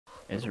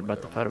Guys are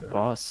about to fight a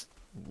boss.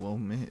 Well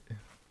met.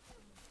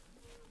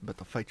 About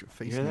to fight your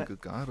face, hear nigga.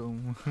 Got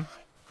him.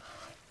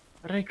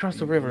 How did I cross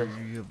the river?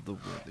 Fury of the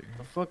weather.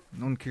 The fuck?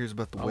 No one cares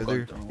about the Oh, weather.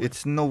 God, don't It's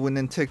snowing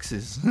in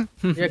Texas. Yeah,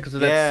 because of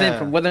that sin Yeah.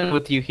 from Weathering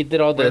with You. He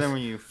did all But this. then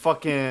when you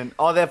fucking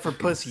all that for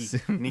pussy,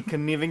 and he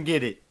couldn't even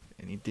get it.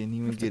 And he didn't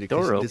even get it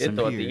door because he open. It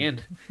though at the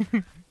disappeared.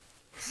 end.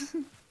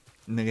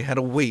 Nigga had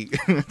to wait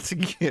to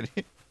get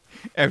it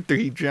after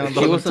he drowned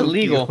It all was of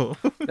illegal.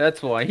 Tokyo.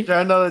 That's why.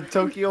 Drowned out of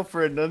Tokyo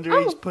for an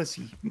underage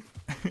pussy.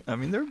 I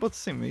mean, they're both the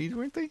same age,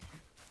 weren't they?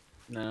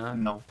 Nah.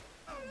 No.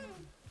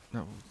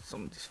 No,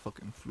 someone just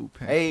fucking flew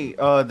past. Hey,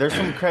 there's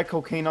some crack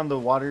cocaine on the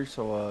water,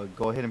 so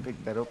go ahead and pick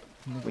that up.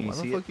 Nigga, when you why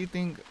the see fuck you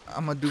think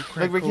I'ma do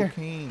crack right here.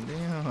 cocaine?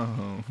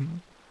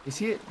 Damn. You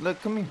see it? Look,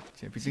 come here.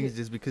 Champ, you think it's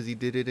just because he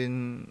did it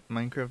in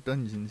Minecraft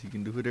Dungeons, he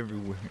can do it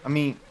everywhere. I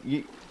mean,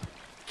 you're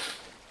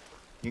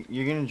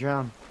gonna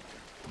drown.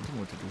 I don't know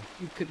what to do.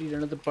 You could eat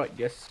another bite,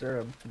 yes,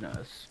 sir. I'm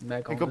gonna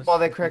smack on Pick up this all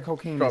that crack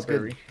cocaine. It's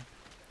strawberry. good.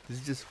 This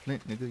is just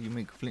flint, nigga. You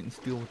make flint and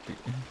steel with it.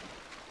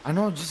 I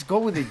know. Just go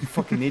with it, you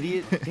fucking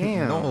idiot.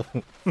 Damn. No.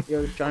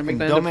 Yo, trying to Fucking make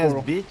that dumbass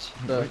portal.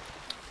 bitch. The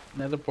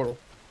nether portal.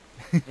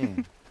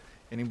 Damn.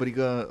 Anybody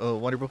got a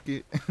water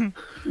bucket?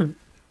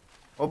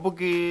 Oh,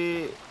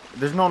 Boogie.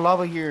 There's no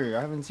lava here.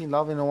 I haven't seen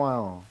lava in a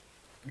while.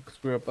 Because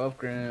we're above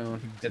ground.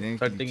 Let's Exactly,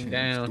 start digging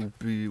champ, down.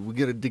 Stupid. We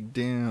gotta dig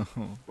down.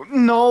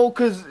 No,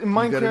 because in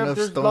got Minecraft enough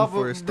there's stone lava. for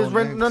a There's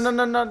stone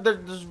no.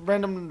 There's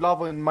random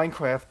lava in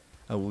Minecraft.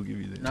 I will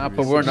give you that. Nah, Teresa.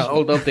 but we're in the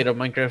old update of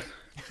Minecraft.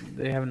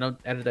 They haven't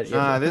added that yet.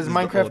 Nah, this is This is the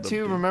Minecraft old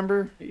 2, update.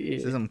 remember? Says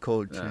Yeah. I'm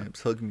cold, Nah.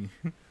 champs. Hug me.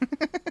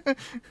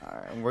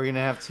 Alright, we're gonna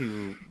have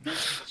to.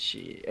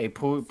 Shit. Hey,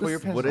 pull your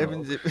pants What out.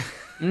 happens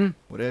if?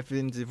 What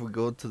happens if we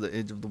go to the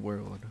edge of the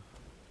world?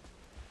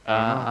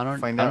 I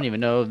Find don't out. even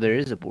know if there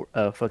is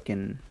a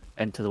fucking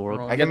end to the world.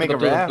 Well, I you can have to make go a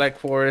through the raft. Black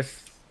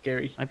Forest.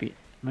 Scary.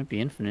 Might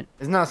be infinite.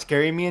 It's not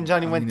scary. Me and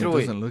Johnny went it through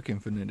it. doesn't look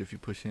infinite if you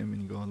push him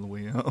and you go all the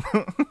way out.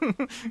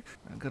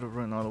 I gotta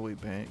run all the way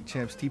back.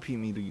 Champs, TP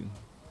me to you.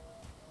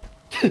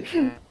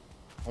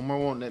 Omar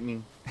won't let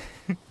me.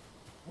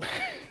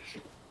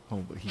 Oh,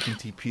 but he can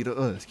TP to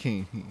us,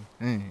 can't he?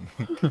 Hey.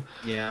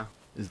 Yeah.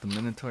 Is the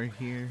Minotaur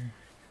here?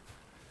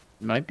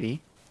 Might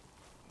be.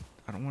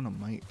 I don't want a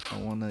might. I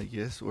want a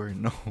yes or a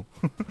no.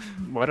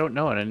 Well, I don't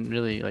know. I didn't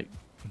really like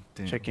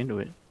Damn. check into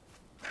it.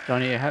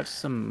 Johnny, I have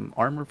some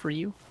armor for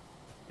you.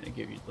 Gonna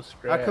give you the How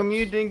scraps. come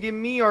you didn't give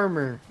me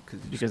armor?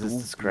 Because it's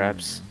the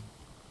scraps.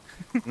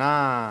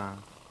 Nah.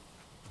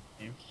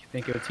 You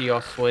think it would be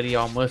all sweaty,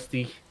 all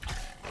musty.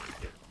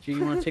 Do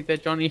you want to take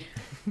that, Johnny?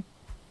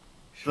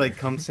 Like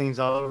cum stains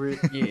all over it.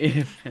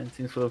 Yeah, pants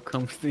seems full of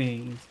cum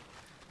stains.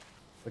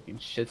 Fucking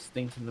shit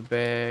stinks in the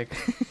bag.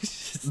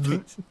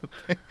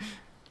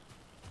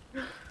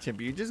 Champ,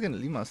 you're just gonna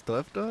leave my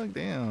stuff, dog?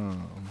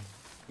 Damn.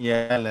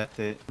 Yeah, I left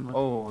it.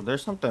 Oh,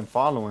 there's something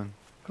following.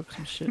 Cook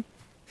some shit.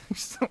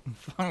 There's something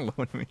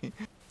following me.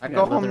 I got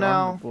go home leather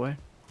now. armor, boy.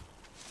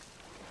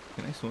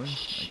 Can I swim?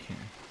 I can.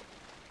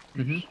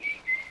 Mhm.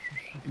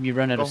 If you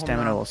run out Go of home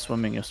stamina now. while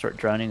swimming, you'll start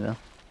drowning though.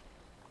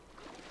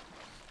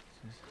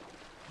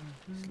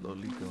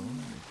 Slowly go.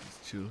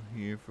 Just chill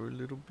here for a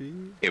little bit.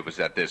 It was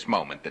at this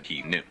moment that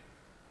he knew.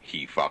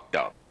 He fucked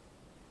up.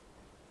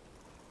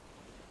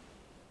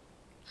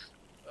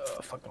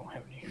 Fuck, I don't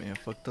have any. Man, I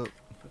fucked up.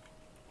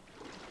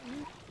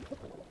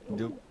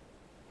 Yep.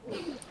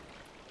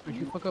 Where'd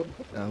you fuck up?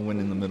 I went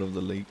in the middle of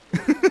the lake.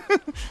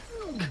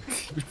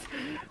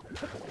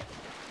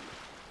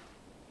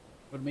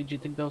 What made you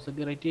think that was a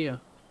good idea?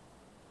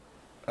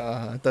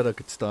 I thought I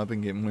could stop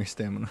and get more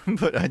stamina,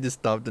 but I just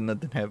stopped and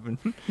nothing happened.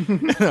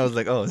 And I was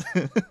like, oh.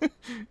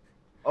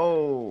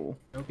 Oh,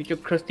 Don't get your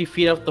crusty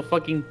feet off the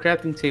fucking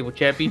crafting table,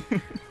 Chappie. I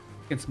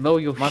can smell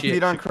your my shit.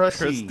 feet aren't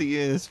crusty.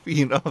 Crusty ass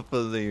feet off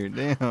of there.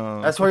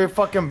 Damn. That's why you're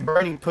fucking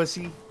burning,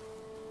 pussy.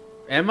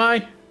 Am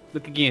I?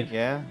 Look again.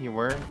 Yeah, you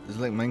were. It's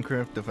like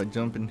Minecraft. If I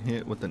jump and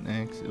hit with an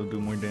axe, it'll do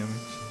more damage.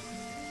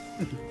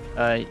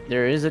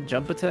 There is a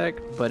jump attack,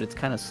 but it's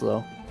kind of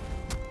slow.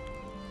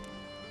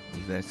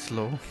 Is that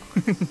slow?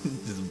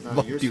 Just No,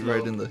 bumped you're you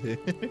right slow. in the head.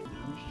 I'm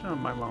just trying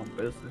to mind my own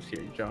business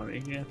here,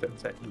 Johnny. You have to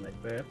attack me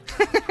like that.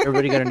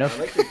 Everybody got enough?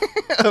 I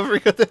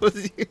forgot that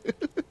was you.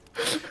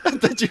 I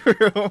thought you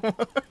were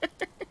Omar.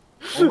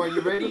 Omar,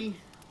 you ready?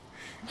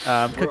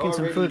 I'm We're cooking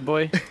some already- food,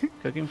 boy.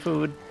 Cooking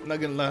food. I'm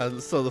not gonna lie, I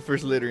saw the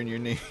first letter in your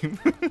name.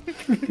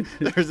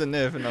 There's an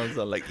F, and I was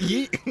all like,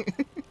 yeet.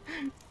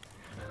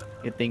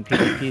 Good thing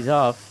PvP's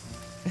off.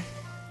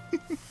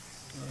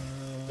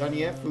 Johnny,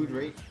 you have food,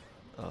 right?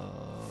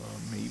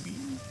 Maybe.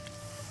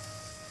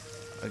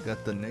 I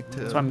got the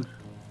nectar.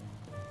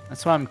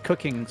 That's why I'm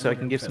cooking, so I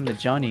can give some to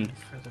Johnny.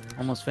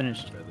 Almost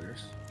finished.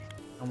 Feathers.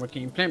 Omar,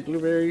 can you plant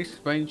blueberries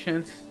by any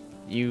chance?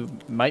 You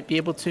might be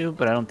able to,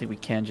 but I don't think we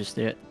can just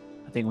yet.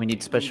 I think we need You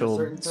need a special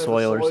certain type of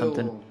soil or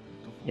something.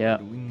 Yeah.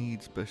 Do we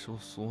need special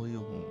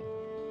soil?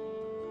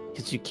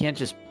 Because you can't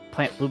just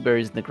plant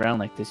blueberries in the ground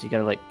like this. You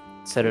gotta like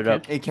set it You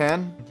up. Hey,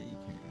 Can? Yeah, you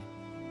can.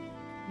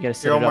 You gotta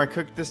set Here, it Omar, up.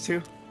 cook this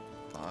too?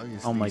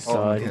 Obviously, Oh my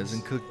someone God.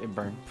 hasn't cooked, It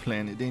burned.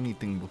 planted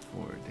anything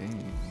before.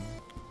 Dang.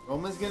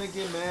 Roman's gonna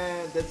get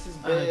mad. That's his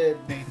I bed.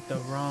 made the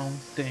wrong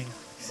thing.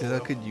 He said I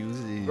could use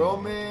it.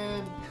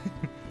 Roman,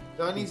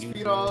 Johnny's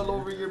feet are all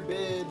over your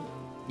bed.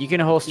 You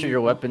can holster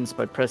your weapons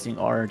by pressing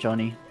R,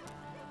 Johnny.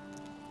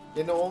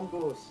 You know,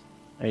 hongos.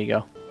 There you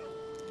go.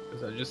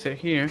 Cause I just sit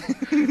here.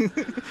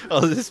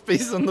 Oh, there's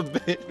space on the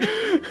bed.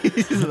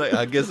 He's like,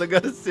 I guess I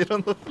gotta sit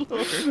on the floor.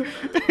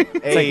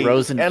 It's like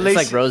Rose and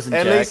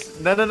Jack.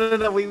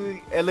 No.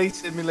 Wait. LA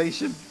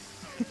simulation.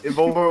 If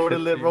Omar would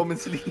have let Roman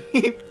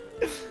sleep.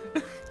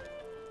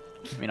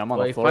 I mean, I'm on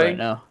the Wait, floor right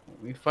now.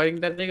 We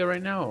fighting that nigga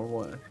right now or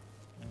what?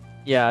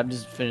 Yeah, I'm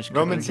just finished.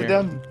 Roman, cooking sit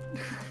here. down.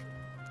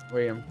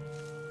 Wait, I'm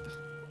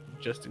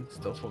adjusting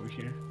stuff over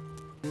here.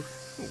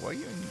 Why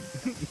you?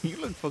 You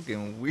look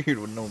fucking weird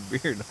with no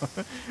beard.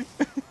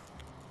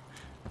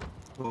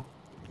 Oh,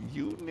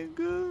 you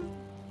nigga.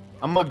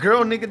 I'm a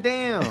girl, nigga.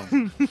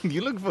 Damn.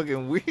 You look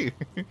fucking weird.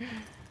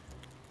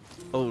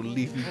 Oh,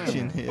 leafy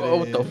chin head. Oh,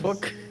 what the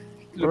fuck?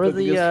 What were Look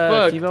ugly the as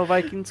fuck. female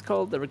Vikings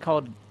called? They were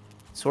called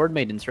sword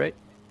maidens, right?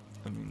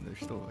 I mean, they're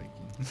still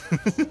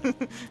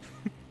Vikings.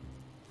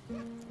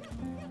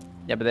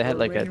 Yeah, but they had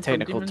like a Raven from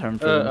technical Demon- term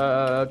for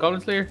them.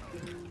 Goblin Slayer.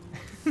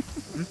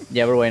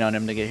 Yeah, we're waiting on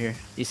him to get here.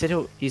 He said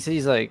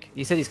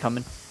he's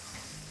coming.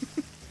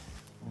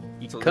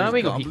 He So there's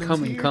coming or he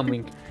goblins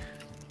coming? here?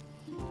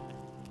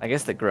 I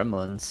guess the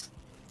gremlins.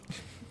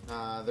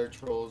 Nah, they're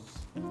trolls.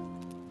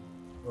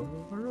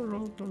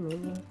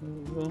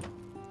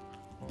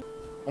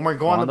 Omar,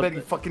 go on the bed,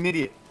 you fucking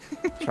idiot.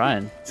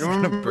 Trying. It's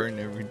gonna burn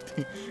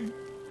everything.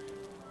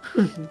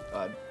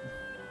 God.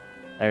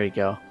 There you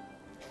go.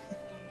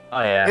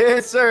 Oh yeah.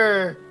 Yes,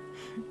 sir.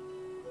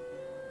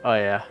 Oh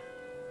yeah.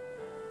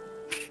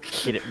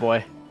 Get it,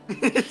 boy.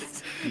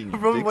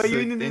 Bro, why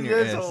you Dick in sucked his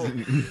your asshole?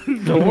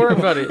 ass. Don't worry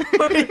about it.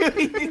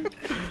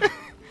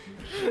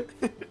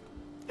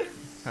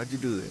 How'd you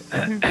do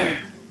that?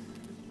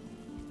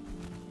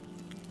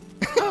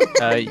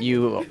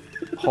 You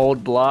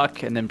hold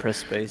block and then press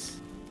space.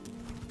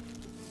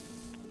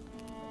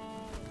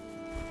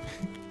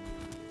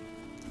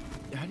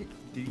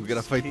 We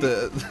gotta fight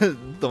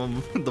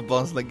the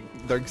boss like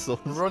Dark Souls.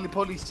 Roly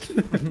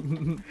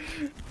polies.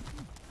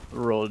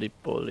 Roly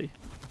poly.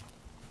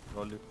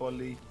 Roly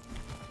poly.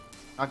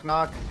 Knock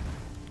knock.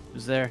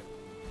 Who's there?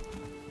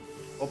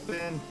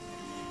 Open.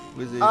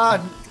 Wizard. Ah.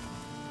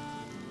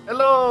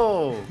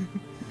 Hello.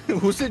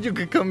 Who said you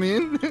could come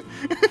in?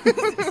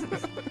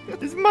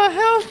 It's my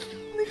house.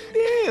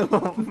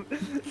 Damn.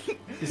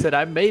 He said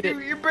I made it.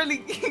 You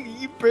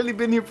barely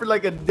been here for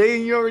like a day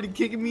and you already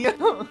kicking me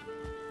out.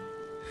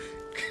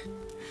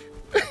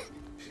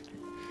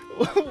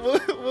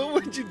 What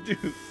would you do?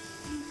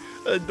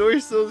 A door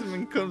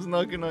salesman comes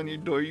knocking on your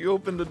door. You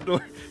open the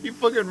door. He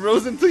fucking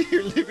rolls into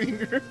your living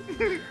room.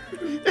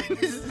 And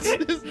it's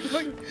just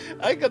like,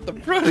 I got the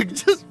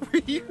product just for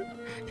you.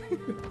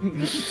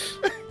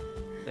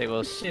 Like,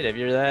 well, shit. If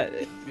you're that,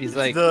 he's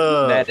like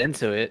The- that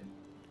into it.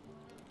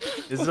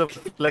 This is a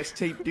flex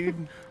tape,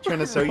 dude. Trying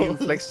to sell you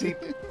flex tape.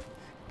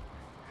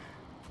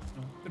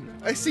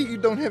 I see you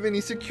don't have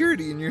any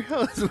security in your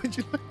house. Would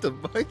you like to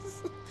buy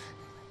some?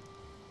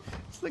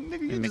 It's like,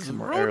 nigga, you Make just some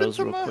more rolled arrows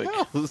into real my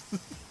quick. house.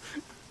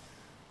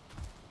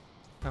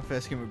 How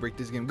fast can we break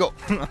this game? Go!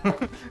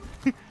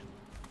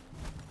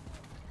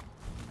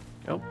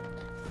 Nope.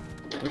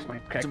 Where's my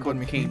crack Jump on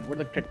me. cocaine? Where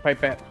the crack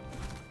pipe at?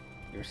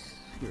 Here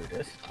it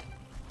is.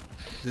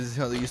 This is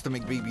how they used to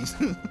make babies.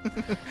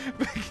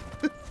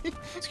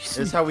 This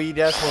is how we eat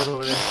assholes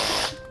over there.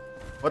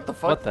 What the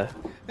fuck? What the?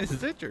 Is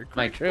that your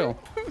My drill.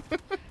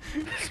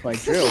 It's my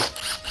drill.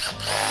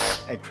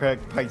 That crack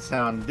pipe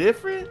sound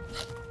different.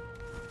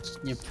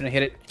 You finna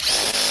hit it.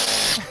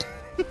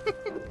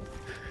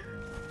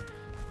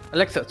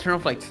 Alexa, turn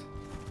off lights.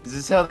 Is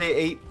this how they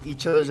ate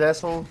each other's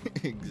asshole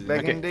Exactly.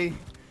 back in the day?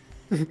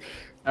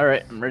 All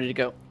right, I'm ready to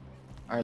go.